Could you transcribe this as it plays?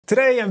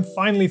Today I'm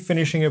finally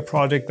finishing a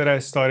project that I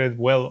started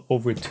well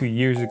over 2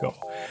 years ago.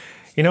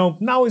 You know,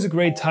 now is a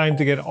great time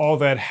to get all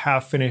that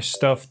half-finished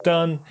stuff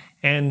done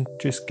and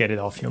just get it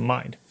off your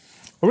mind.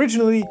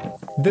 Originally,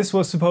 this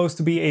was supposed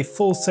to be a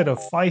full set of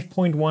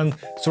 5.1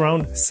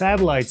 surround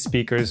satellite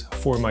speakers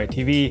for my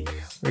TV,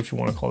 or if you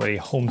want to call it a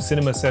home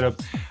cinema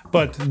setup.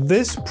 But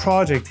this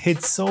project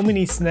hit so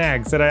many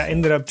snags that I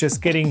ended up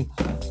just getting,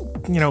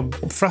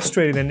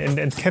 frustrated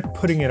and kept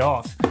putting it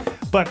off.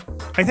 But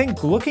I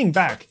think looking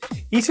back,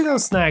 each of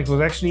those snags was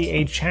actually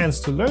a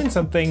chance to learn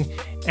something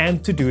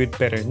and to do it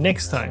better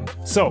next time.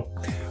 So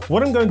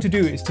what I'm going to do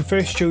is to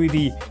first show you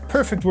the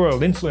perfect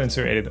world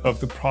influencer edit of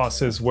the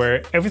process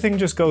where everything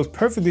just goes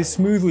perfectly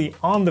smoothly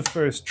on the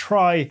first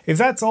try. If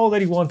that's all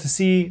that you want to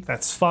see,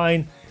 that's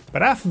fine.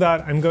 But after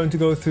that, I'm going to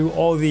go through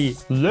all the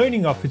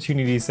learning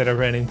opportunities that I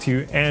ran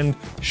into and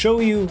show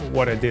you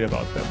what I did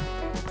about them.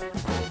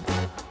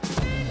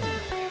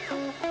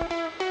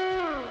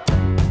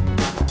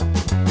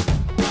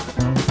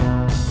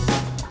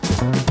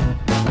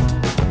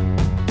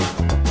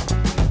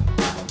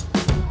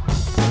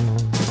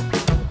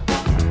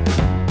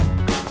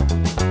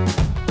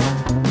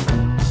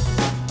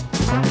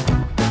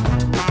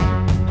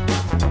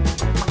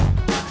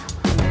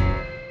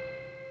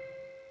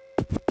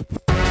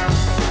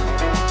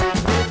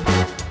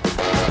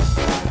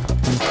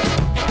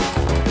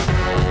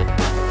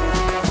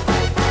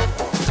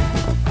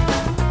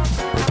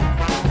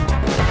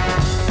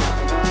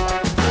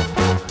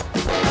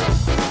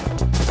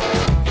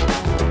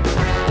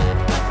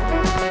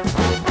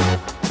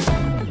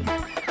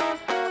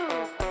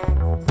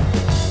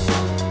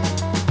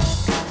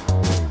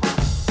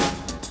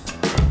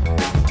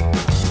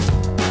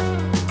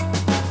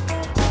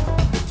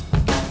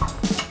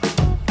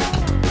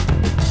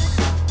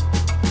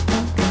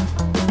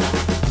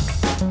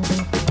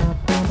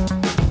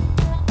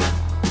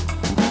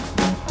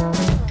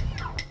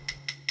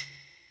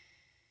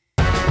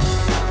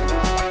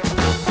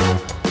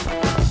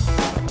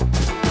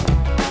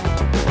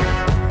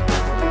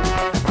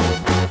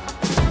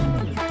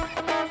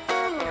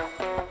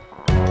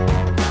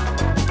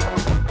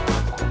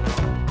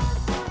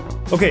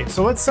 Okay,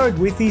 so let's start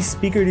with the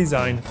speaker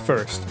design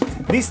first.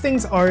 These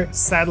things are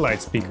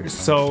satellite speakers,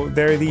 so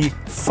they're the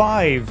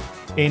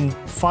 5 in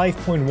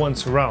 5.1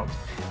 surround.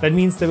 That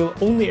means they will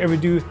only ever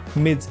do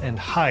mids and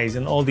highs,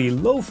 and all the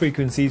low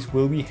frequencies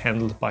will be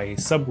handled by a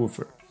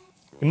subwoofer.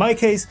 In my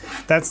case,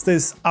 that's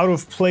this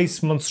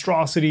out-of-place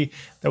monstrosity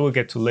that we'll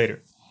get to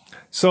later.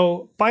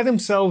 So by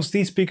themselves,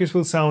 these speakers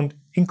will sound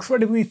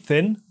incredibly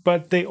thin,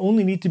 but they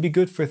only need to be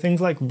good for things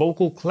like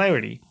vocal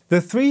clarity. The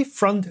 3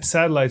 front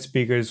satellite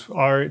speakers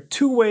are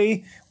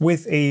two-way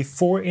with a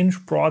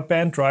 4-inch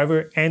broadband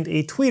driver and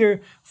a tweeter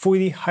for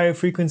the higher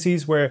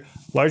frequencies where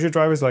larger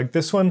drivers like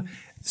this one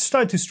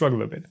start to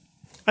struggle a bit.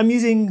 I'm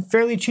using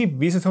fairly cheap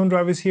Visaton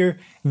drivers here.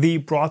 The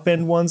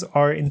broadband ones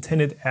are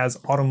intended as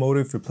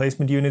automotive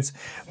replacement units,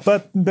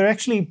 but they're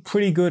actually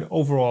pretty good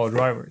overall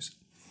drivers.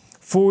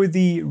 For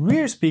the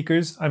rear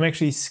speakers, I'm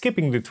actually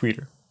skipping the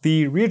tweeter.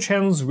 The rear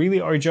channels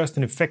really are just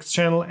an effects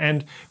channel,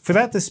 and for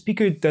that the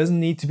speaker doesn't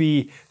need to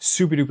be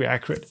super duper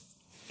accurate.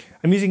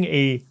 I'm using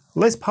a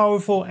less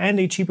powerful and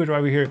a cheaper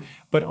driver here,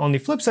 but on the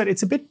flip side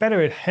it's a bit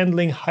better at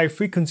handling high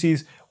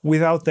frequencies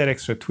without that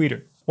extra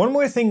tweeter. One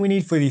more thing we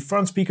need for the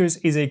front speakers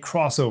is a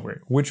crossover,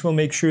 which will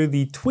make sure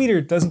the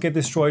tweeter doesn't get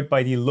destroyed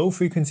by the low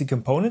frequency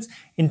components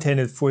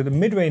intended for the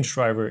mid-range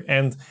driver,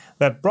 and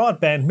that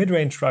broadband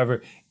mid-range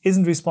driver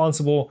isn't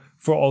responsible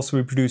for also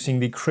reproducing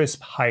the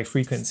crisp high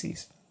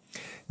frequencies.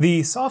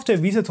 The software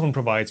Visaton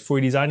provides for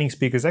designing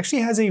speakers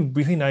actually has a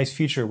really nice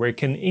feature where it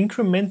can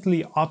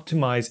incrementally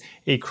optimize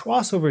a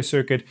crossover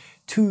circuit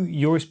to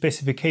your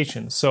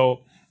specifications. So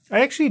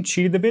I actually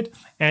cheated a bit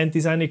and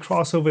designed a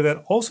crossover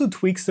that also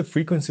tweaks the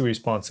frequency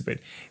response a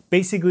bit.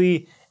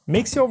 Basically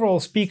makes the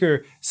overall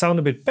speaker sound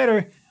a bit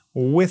better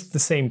with the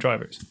same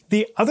drivers.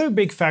 The other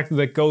big factor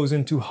that goes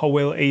into how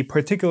well a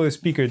particular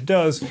speaker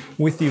does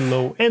with the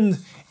low end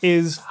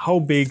is how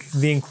big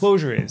the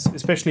enclosure is,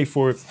 especially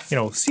for,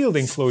 sealed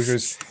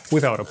enclosures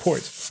without a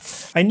port.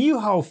 I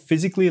knew how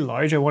physically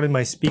large I wanted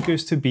my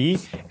speakers to be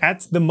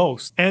at the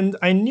most, and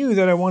I knew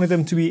that I wanted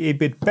them to be a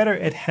bit better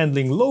at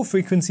handling low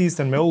frequencies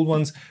than my old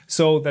ones,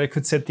 so that I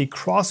could set the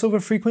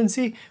crossover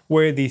frequency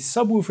where the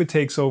subwoofer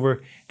takes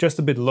over just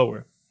a bit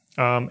lower.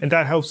 And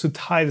that helps to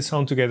tie the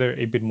sound together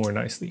a bit more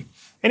nicely.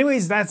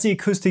 Anyways, that's the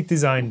acoustic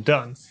design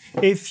done.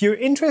 If you're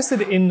interested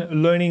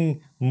in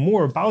learning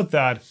more about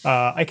that,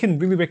 I can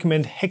really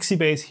recommend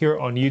Hexibase here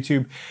on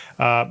YouTube.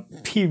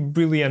 He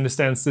really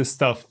understands this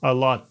stuff a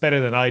lot better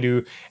than I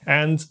do,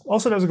 and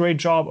also does a great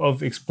job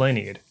of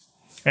explaining it.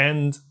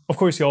 And of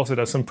course, he also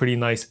does some pretty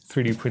nice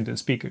 3D printed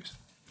speakers.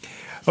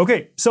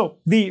 Okay, so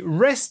the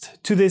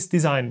rest to this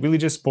design really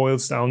just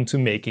boils down to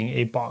making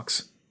a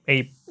box.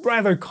 A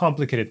rather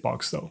complicated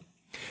box though.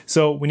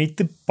 So we need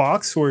the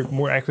box, or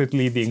more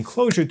accurately the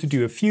enclosure, to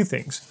do a few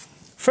things.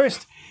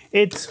 First,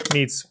 it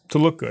needs to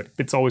look good.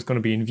 It's always going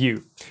to be in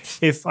view.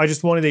 If I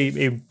just wanted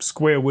a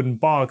square wooden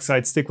box,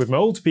 I'd stick with my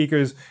old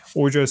speakers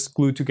or just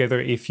glue together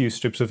a few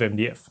strips of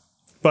MDF.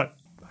 But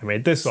I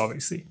made this,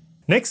 obviously.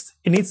 Next,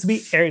 it needs to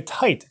be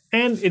airtight,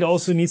 and it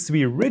also needs to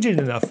be rigid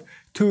enough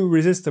to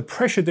resist the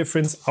pressure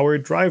difference our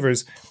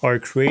drivers are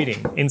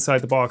creating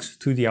inside the box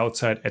to the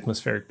outside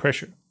atmospheric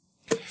pressure.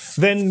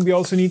 Then we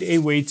also need a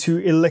way to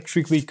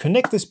electrically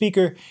connect the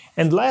speaker,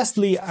 and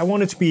lastly, I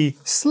want it to be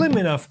slim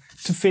enough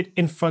to fit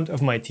in front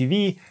of my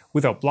TV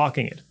without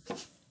blocking it.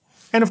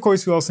 And of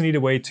course, we also need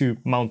a way to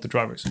mount the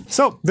drivers.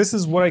 So this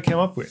is what I came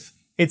up with.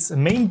 It's a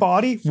main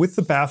body with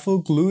the baffle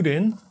glued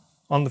in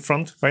on the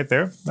front right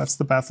there. That's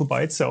the baffle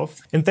by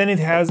itself. And then it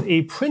has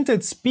a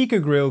printed speaker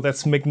grill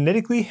that's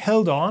magnetically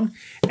held on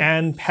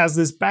and has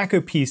this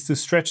backer piece to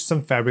stretch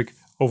some fabric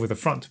over the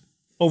front.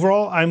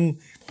 Overall, I'm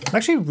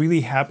actually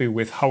really happy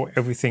with how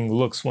everything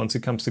looks once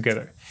it comes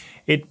together.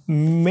 It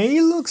may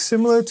look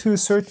similar to a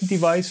certain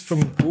device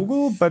from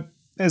Google, but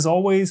as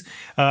always,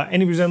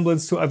 any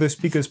resemblance to other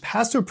speakers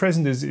past or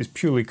present is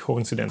purely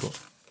coincidental.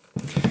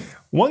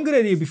 One good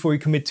idea before you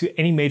commit to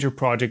any major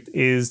project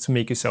is to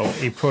make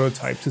yourself a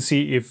prototype to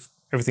see if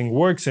everything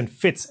works and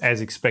fits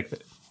as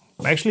expected.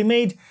 I actually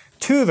made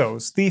two of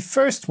those. The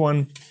first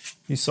one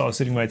you saw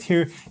sitting right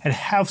here at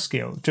half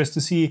scale, just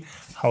to see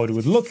how it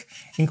would look,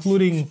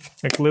 including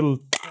like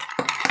little,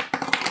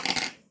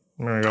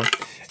 there we go,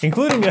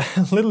 including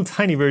little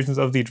tiny versions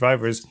of the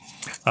drivers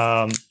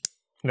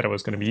that I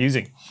was going to be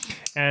using.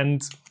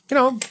 And you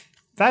know,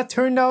 that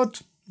turned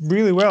out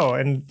really well,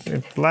 and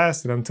it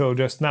lasted until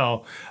just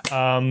now.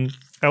 I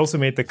also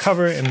made the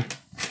cover and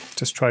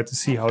just tried to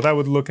see how that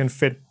would look and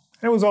fit,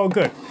 and it was all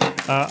good.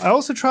 I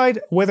also tried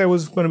whether I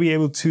was going to be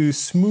able to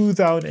smooth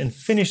out and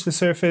finish the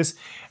surface,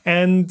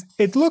 and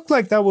it looked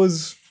like that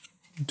was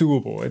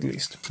doable at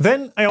least.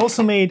 Then I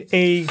also made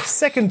a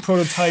second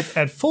prototype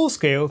at full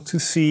scale to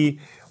see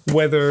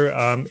whether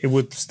it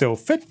would still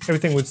fit,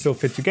 everything would still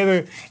fit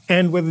together,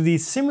 and whether the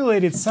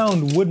simulated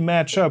sound would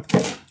match up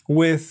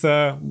with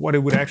what it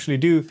would actually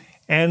do,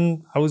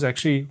 and I was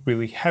actually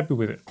really happy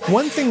with it.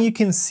 One thing you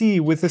can see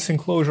with this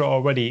enclosure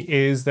already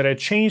is that I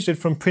changed it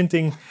from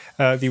printing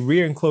the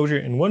rear enclosure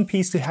in one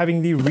piece to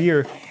having the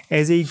rear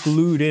as a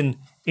glued-in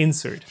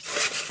insert.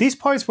 These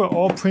parts were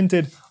all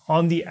printed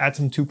on the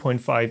Atom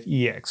 2.5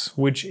 EX,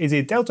 which is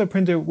a Delta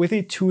printer with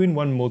a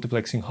 2-in-1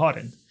 multiplexing hot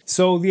end.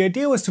 So the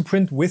idea was to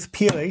print with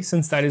PLA,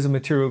 since that is a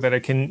material that I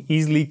can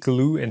easily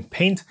glue and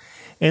paint,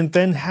 and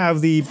then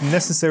have the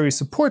necessary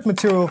support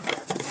material,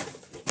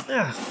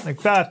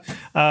 like that,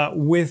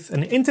 with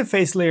an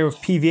interface layer of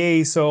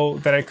PVA so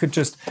that I could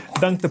just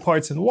dunk the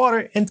parts in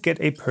water and get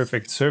a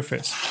perfect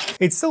surface.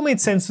 It still made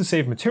sense to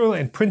save material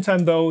and print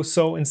time though,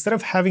 so instead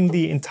of having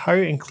the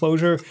entire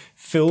enclosure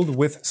filled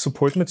with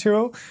support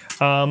material,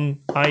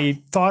 I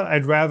thought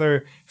I'd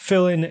rather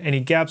fill in any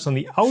gaps on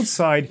the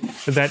outside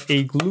that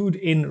a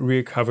glued-in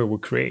rear cover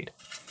would create.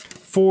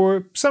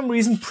 For some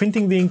reason,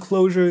 printing the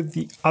enclosure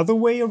the other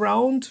way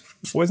around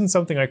wasn't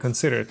something I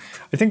considered.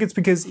 I think it's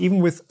because even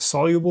with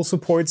soluble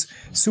supports,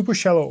 super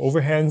shallow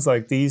overhangs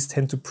like these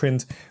tend to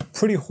print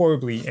pretty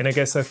horribly, and I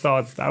guess I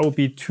thought that would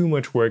be too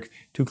much work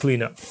to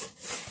clean up.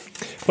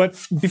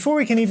 But before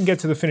we can even get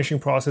to the finishing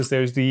process,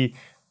 there's the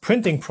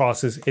printing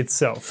process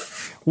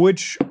itself,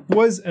 which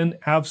was an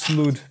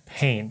absolute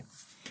pain.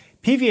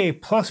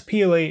 PVA plus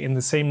PLA in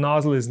the same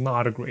nozzle is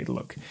not a great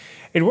look.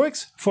 It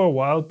works for a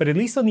while, but at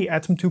least on the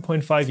Atom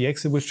 2.5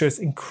 EX it was just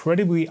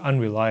incredibly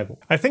unreliable.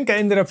 I think I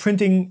ended up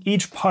printing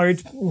each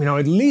part,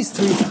 at least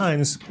 3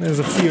 times. There's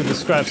a few of the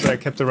scraps that I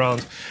kept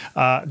around,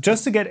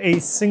 just to get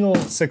a single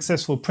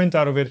successful print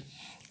out of it.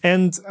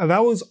 And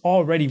that was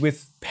already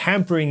with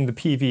pampering the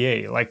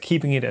PVA, like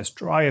keeping it as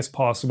dry as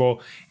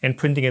possible and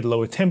printing at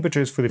lower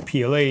temperatures for the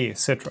PLA,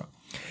 etc.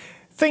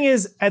 Thing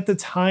is, at the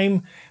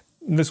time,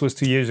 this was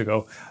 2 years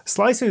ago,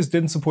 slicers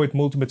didn't support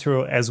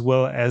multi-material as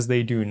well as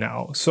they do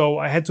now. So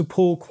I had to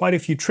pull quite a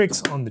few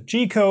tricks on the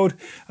G-code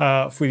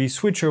for the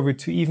switchover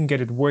to even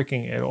get it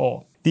working at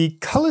all. The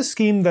color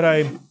scheme that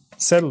I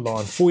settled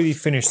on for the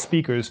finished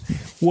speakers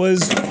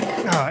was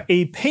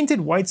a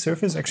painted white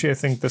surface. Actually, I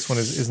think this one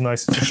is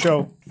nice to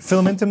show.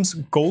 Fillamentum's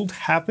gold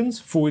happens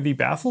for the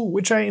baffle,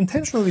 which I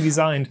intentionally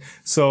designed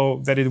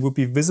so that it would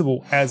be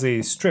visible as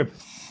a strip,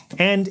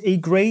 and a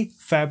gray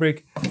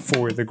fabric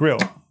for the grill.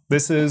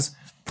 This is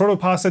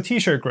Proto-Pasta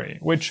t-shirt gray,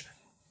 which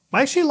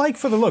I actually like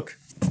for the look.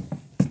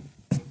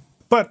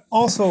 But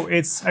also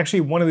it's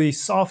actually one of the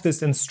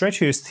softest and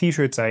stretchiest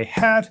t-shirts I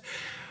had,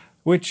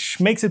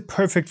 which makes it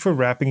perfect for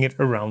wrapping it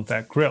around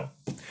that grill.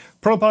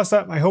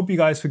 Proto-Pasta, I hope you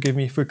guys forgive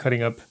me for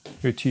cutting up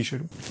your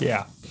t-shirt.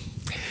 Yeah.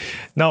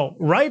 Now,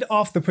 right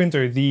off the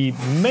printer, the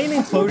main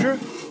enclosure,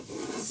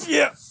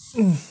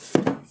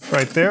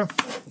 right there,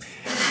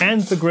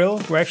 and the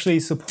grill were actually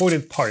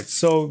supported parts,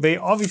 so they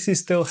obviously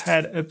still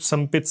had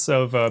some bits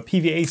of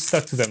PVA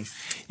stuck to them.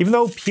 Even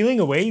though peeling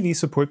away the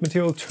support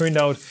material turned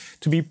out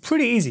to be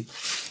pretty easy.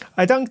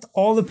 I dunked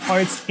all the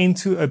parts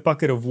into a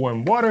bucket of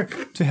warm water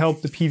to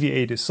help the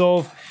PVA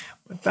dissolve,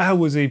 but that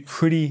was a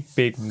pretty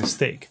big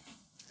mistake.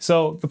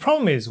 So the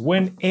problem is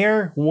when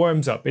air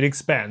warms up, it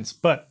expands,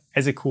 but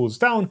as it cools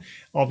down,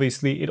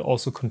 obviously it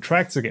also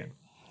contracts again.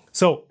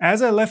 So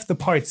as I left the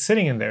part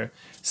sitting in there,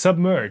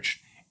 submerged,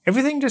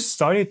 everything just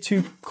started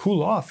to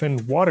cool off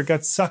and water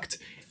got sucked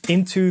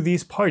into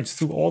these parts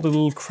through all the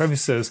little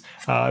crevices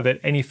that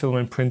any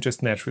filament print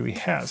just naturally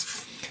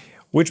has.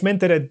 Which meant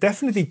that I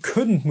definitely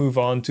couldn't move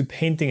on to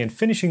painting and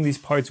finishing these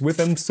parts with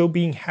them still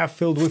being half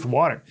filled with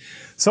water.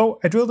 So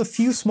I drilled a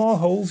few small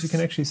holes, you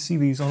can actually see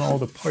these on all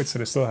the parts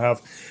that I still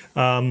have,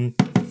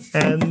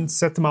 and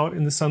set them out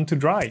in the sun to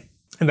dry.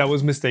 And that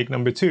was mistake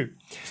number 2.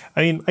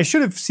 I mean, I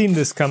should have seen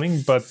this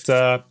coming,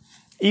 but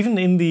even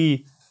in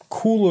the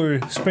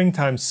cooler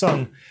springtime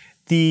sun,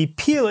 the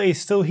PLA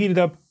still heated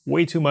up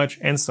way too much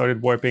and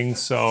started warping,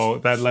 so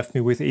that left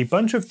me with a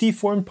bunch of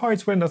deformed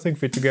parts where nothing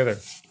fit together.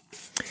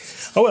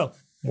 Oh well.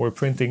 More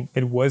printing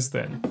it was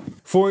then.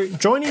 For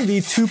joining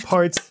the 2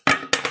 parts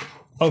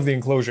of the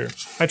enclosure,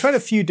 I tried a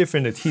few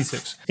different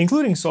adhesives,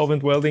 including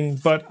solvent welding,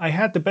 but I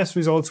had the best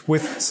results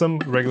with some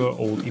regular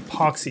old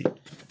epoxy.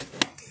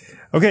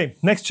 Okay,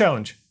 next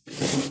challenge.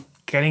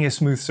 Getting a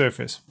smooth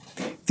surface.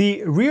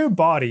 The rear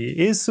body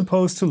is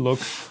supposed to look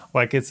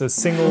like it's a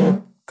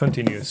single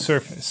continuous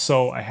surface,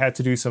 so I had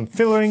to do some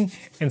fillering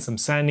and some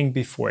sanding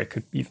before I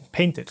could even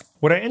paint it.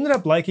 What I ended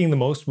up liking the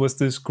most was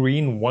this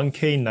green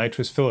 1K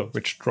nitrous filler,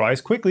 which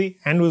dries quickly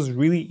and was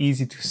really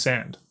easy to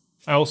sand.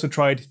 I also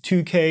tried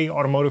 2K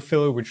automotive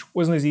filler, which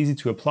wasn't as easy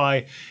to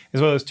apply,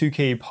 as well as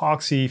 2K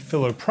epoxy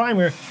filler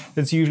primer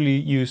that's usually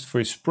used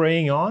for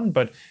spraying on,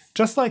 but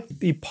just like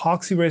the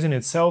epoxy resin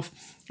itself,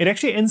 it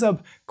actually ends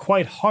up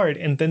quite hard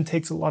and then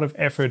takes a lot of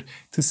effort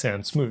to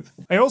sand smooth.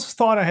 I also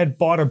thought I had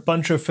bought a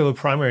bunch of filler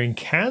primer in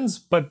cans,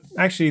 but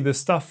actually the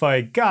stuff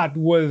I got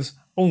was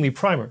only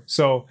primer,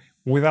 so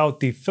without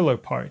the filler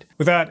part.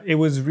 With that, it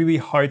was really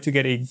hard to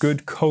get a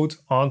good coat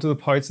onto the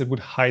parts that would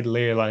hide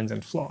layer lines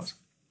and flaws.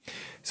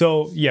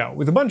 So yeah,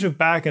 with a bunch of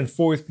back and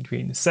forth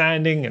between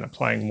sanding and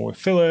applying more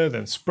filler,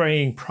 then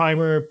spraying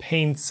primer,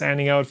 paint,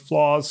 sanding out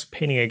flaws,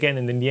 painting again,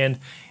 and in the end,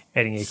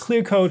 adding a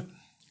clear coat,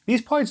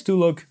 these parts do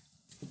look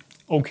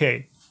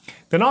okay.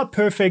 They're not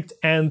perfect,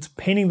 and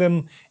painting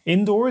them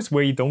indoors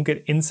where you don't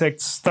get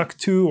insects stuck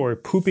to or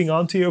pooping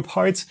onto your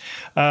parts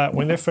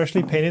when they're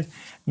freshly painted,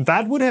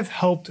 that would have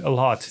helped a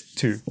lot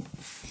too.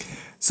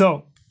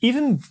 So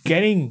even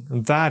getting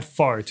that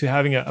far to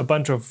having a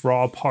bunch of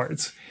raw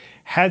parts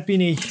had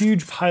been a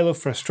huge pile of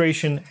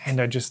frustration, and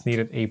I just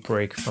needed a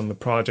break from the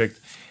project.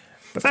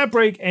 But that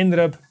break ended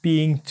up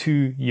being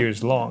 2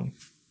 years long.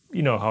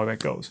 You know how that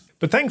goes.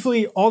 But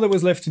thankfully, all that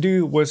was left to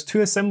do was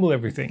to assemble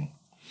everything.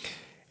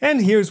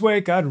 And here's where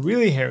it got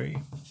really hairy.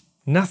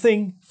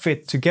 Nothing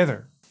fit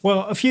together.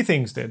 Well, a few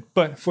things did,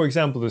 but for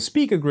example, the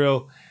speaker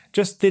grill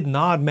just did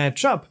not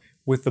match up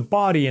with the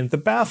body and the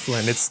baffle,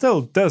 and it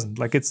still doesn't.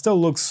 Like, it still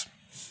looks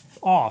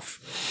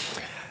off.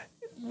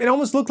 It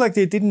almost looked like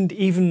they didn't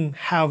even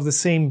have the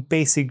same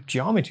basic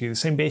geometry, the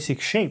same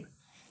basic shape.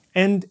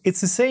 And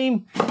it's the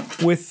same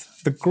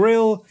with the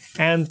grill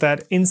and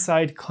that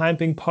inside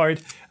clamping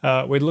part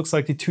where it looks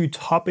like the 2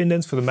 top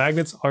indents for the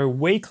magnets are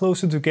way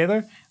closer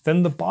together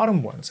than the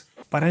bottom ones.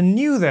 But I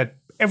knew that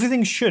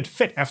everything should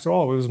fit. After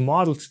all, it was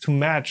modeled to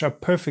match up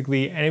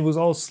perfectly and it was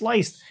all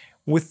sliced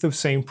with the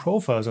same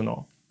profiles and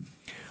all.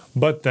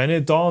 But then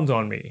it dawned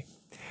on me.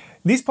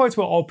 These parts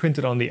were all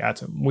printed on the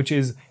Atom, which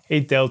is a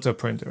Delta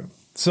printer.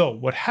 So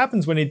what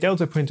happens when a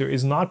Delta printer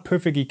is not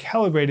perfectly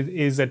calibrated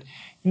is that,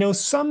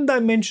 some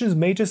dimensions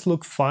may just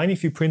look fine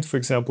if you print, for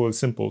example, a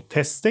simple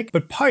test stick,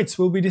 but parts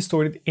will be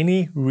distorted in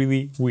a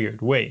really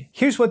weird way.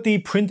 Here's what the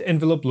print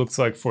envelope looks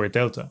like for a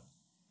Delta.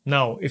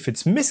 Now, if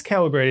it's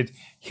miscalibrated,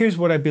 here's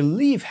what I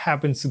believe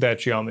happens to that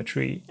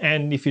geometry.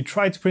 And if you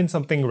try to print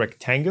something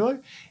rectangular,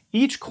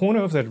 each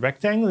corner of that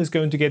rectangle is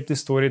going to get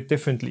distorted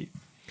differently.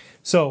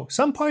 So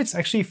some parts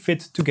actually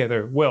fit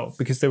together well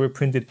because they were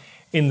printed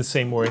in the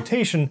same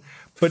orientation,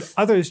 but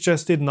others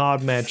just did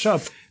not match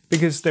up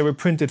because they were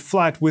printed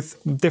flat with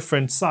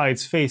different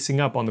sides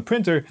facing up on the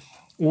printer,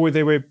 or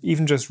they were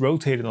even just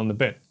rotated on the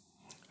bit.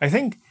 I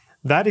think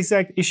that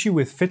exact issue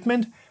with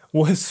fitment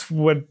was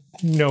what,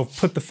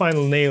 put the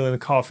final nail in the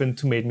coffin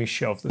to make me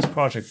shelve this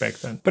project back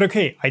then. But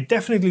okay, I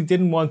definitely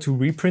didn't want to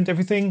reprint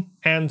everything,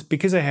 and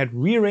because I had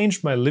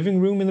rearranged my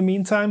living room in the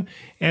meantime,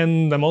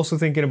 and I'm also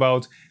thinking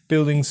about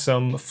building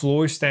some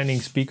floor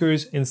standing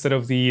speakers instead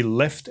of the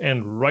left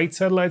and right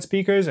satellite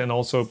speakers, and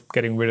also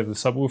getting rid of the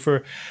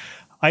subwoofer,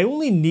 I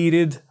only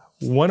needed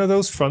one of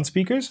those front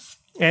speakers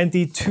and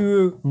the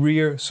 2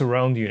 rear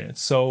surround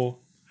units. So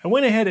I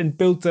went ahead and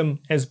built them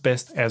as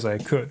best as I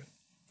could.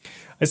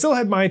 I still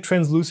had my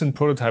translucent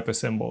prototype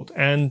assembled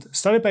and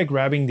started by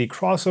grabbing the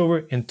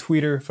crossover and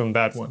tweeter from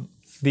that one.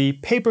 The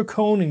paper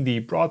cone in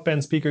the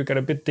broadband speaker got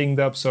a bit dinged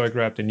up, so I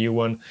grabbed a new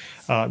one.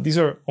 These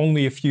are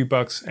only a few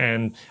bucks,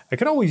 and I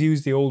can always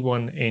use the old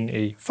one in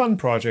a fun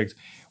project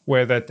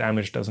where that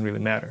damage doesn't really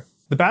matter.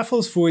 The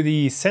baffles for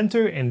the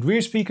center and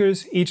rear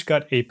speakers each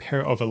got a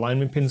pair of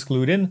alignment pins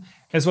glued in,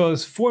 as well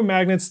as 4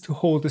 magnets to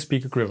hold the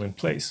speaker grill in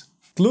place.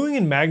 Gluing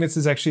in magnets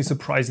is actually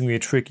surprisingly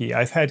tricky.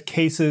 I've had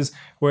cases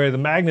where the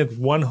magnet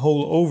one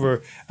hole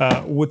over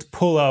would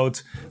pull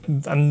out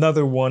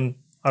another one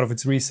out of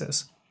its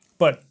recess.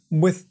 But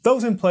with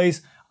those in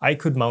place, I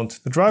could mount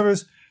the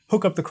drivers,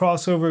 hook up the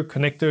crossover,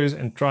 connectors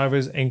and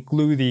drivers, and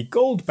glue the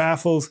gold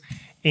baffles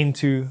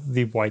into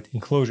the white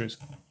enclosures.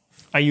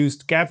 I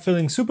used gap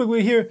filling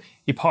superglue here.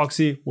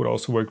 Epoxy would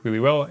also work really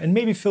well and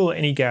maybe fill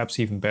any gaps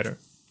even better.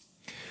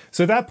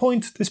 So at that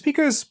point, the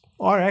speakers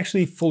are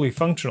actually fully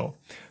functional.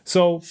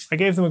 So I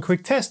gave them a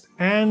quick test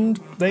and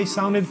they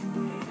sounded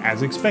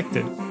as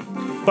expected,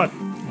 but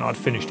not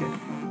finished yet.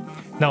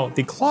 Now,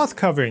 the cloth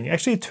covering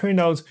actually turned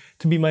out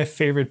to be my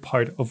favorite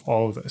part of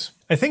all of this.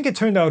 I think it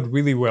turned out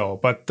really well,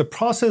 but the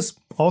process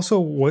also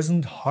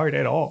wasn't hard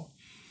at all.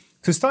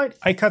 To start,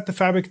 I cut the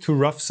fabric to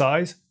rough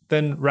size,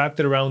 then wrapped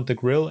it around the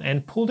grill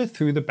and pulled it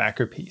through the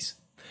backer piece.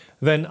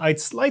 Then I'd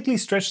slightly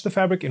stretch the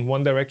fabric in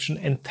one direction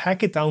and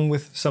tack it down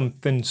with some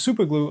thin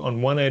superglue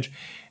on one edge,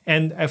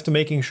 and after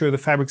making sure the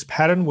fabric's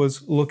pattern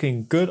was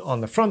looking good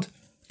on the front,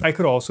 I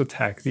could also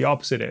tack the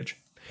opposite edge.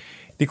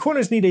 The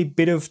corners need a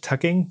bit of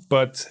tucking,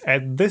 but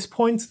at this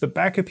point the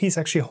backer piece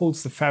actually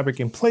holds the fabric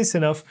in place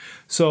enough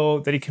so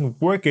that you can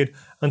work it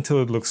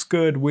until it looks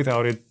good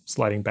without it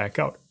sliding back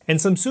out.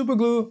 And some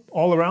superglue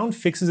all around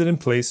fixes it in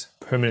place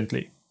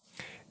permanently.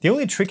 The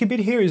only tricky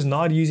bit here is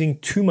not using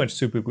too much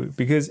superglue,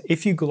 because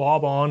if you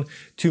glob on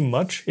too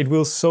much, it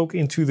will soak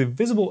into the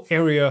visible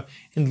area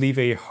and leave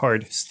a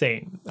hard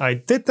stain. I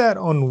did that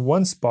on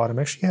one spot. I'm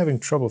actually having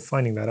trouble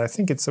finding that. I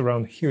think it's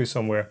around here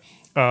somewhere.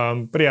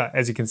 But yeah,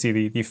 as you can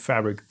see, the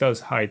fabric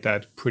does hide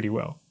that pretty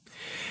well.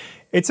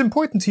 It's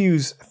important to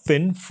use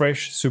thin,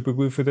 fresh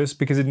superglue for this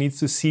because it needs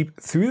to seep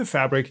through the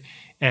fabric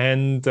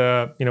and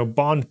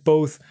bond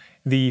both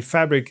the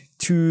fabric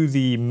to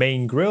the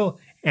main grill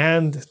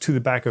and to the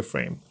backer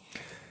frame.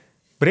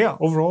 But yeah,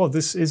 overall,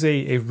 this is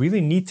a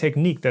really neat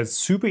technique that's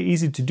super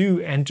easy to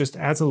do and just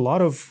adds a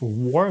lot of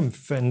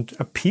warmth and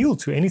appeal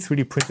to any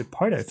 3D printed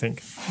part, I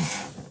think.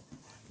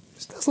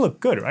 This does look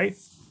good, right?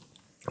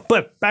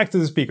 But back to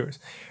the speakers.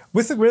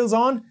 With the grills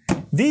on,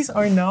 these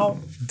are now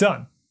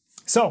done.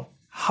 So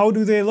how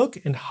do they look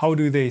and how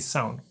do they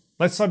sound?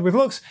 Let's start with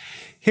looks.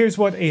 Here's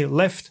what a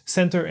left,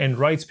 center, and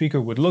right speaker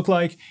would look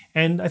like,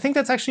 and I think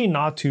that's actually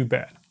not too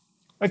bad.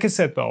 Like I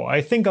said though,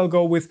 I think I'll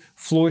go with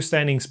floor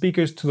standing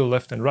speakers to the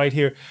left and right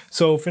here.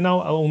 So for now,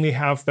 I'll only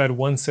have that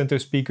one center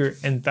speaker,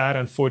 and that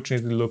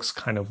unfortunately looks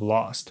kind of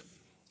lost.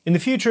 In the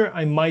future,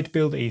 I might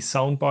build a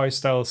soundbar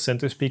style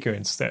center speaker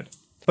instead.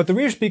 But the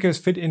rear speakers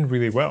fit in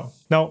really well.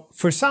 Now,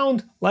 for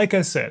sound, like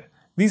I said,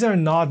 these are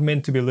not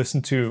meant to be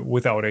listened to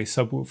without a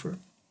subwoofer.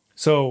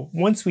 So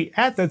once we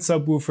add that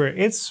subwoofer,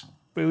 it's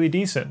really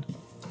decent.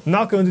 I'm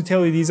not going to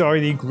tell you these are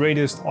the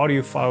greatest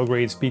audiophile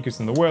grade speakers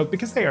in the world,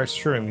 because they are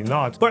certainly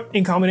not. But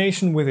in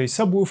combination with a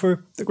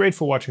subwoofer, they're great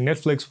for watching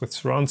Netflix with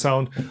surround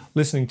sound,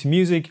 listening to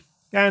music,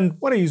 and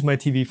what I use my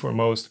TV for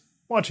most,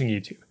 watching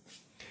YouTube.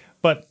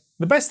 But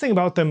the best thing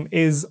about them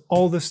is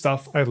all the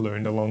stuff I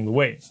learned along the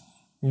way.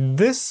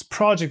 This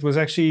project was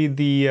actually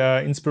the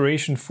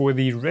inspiration for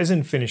the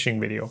resin finishing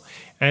video,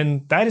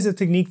 and that is a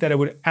technique that I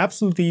would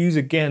absolutely use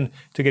again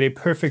to get a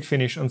perfect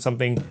finish on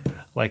something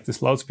like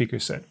this loudspeaker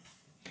set.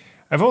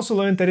 I've also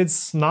learned that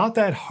it's not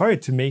that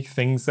hard to make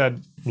things that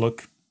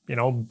look,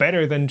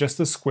 better than just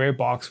a square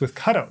box with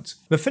cutouts.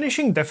 The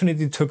finishing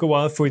definitely took a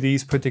while for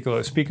these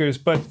particular speakers,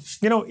 but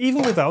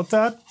even without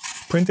that,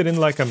 printed in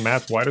like a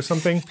matte white or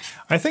something,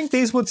 I think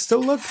these would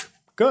still look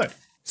good.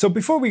 So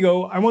before we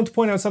go, I want to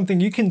point out something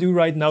you can do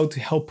right now to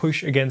help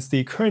push against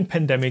the current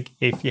pandemic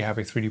if you have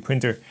a 3D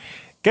printer.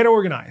 Get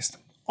organized.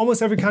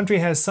 Almost every country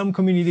has some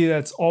community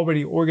that's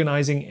already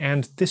organizing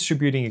and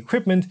distributing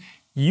equipment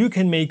you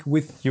can make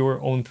with your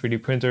own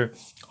 3D printer.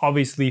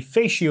 Obviously,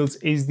 face shields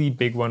is the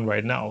big one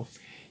right now.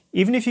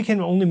 Even if you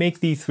can only make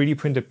the 3D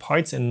printed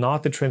parts and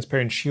not the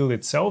transparent shield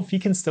itself, you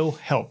can still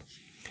help.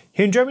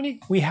 Here in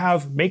Germany, we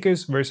have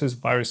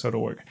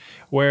makers-versus-virus.org,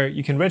 where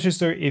you can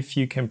register if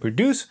you can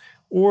produce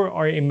or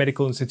are a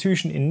medical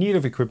institution in need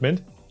of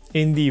equipment.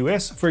 In the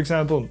US, for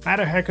example,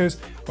 Matterhackers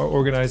are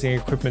organizing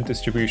equipment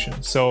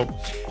distribution, so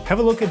have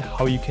a look at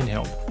how you can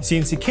help.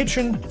 CNC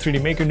Kitchen,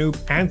 3D Maker Noob,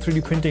 and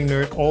 3D Printing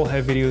Nerd all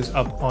have videos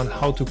up on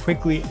how to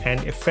quickly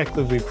and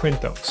effectively print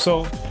those,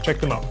 so check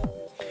them out.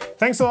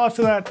 Thanks a lot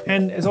for that,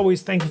 and as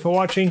always, thank you for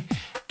watching.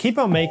 Keep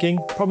on making,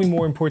 probably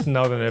more important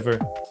now than ever.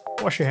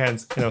 Wash your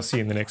hands, and I'll see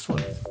you in the next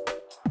one.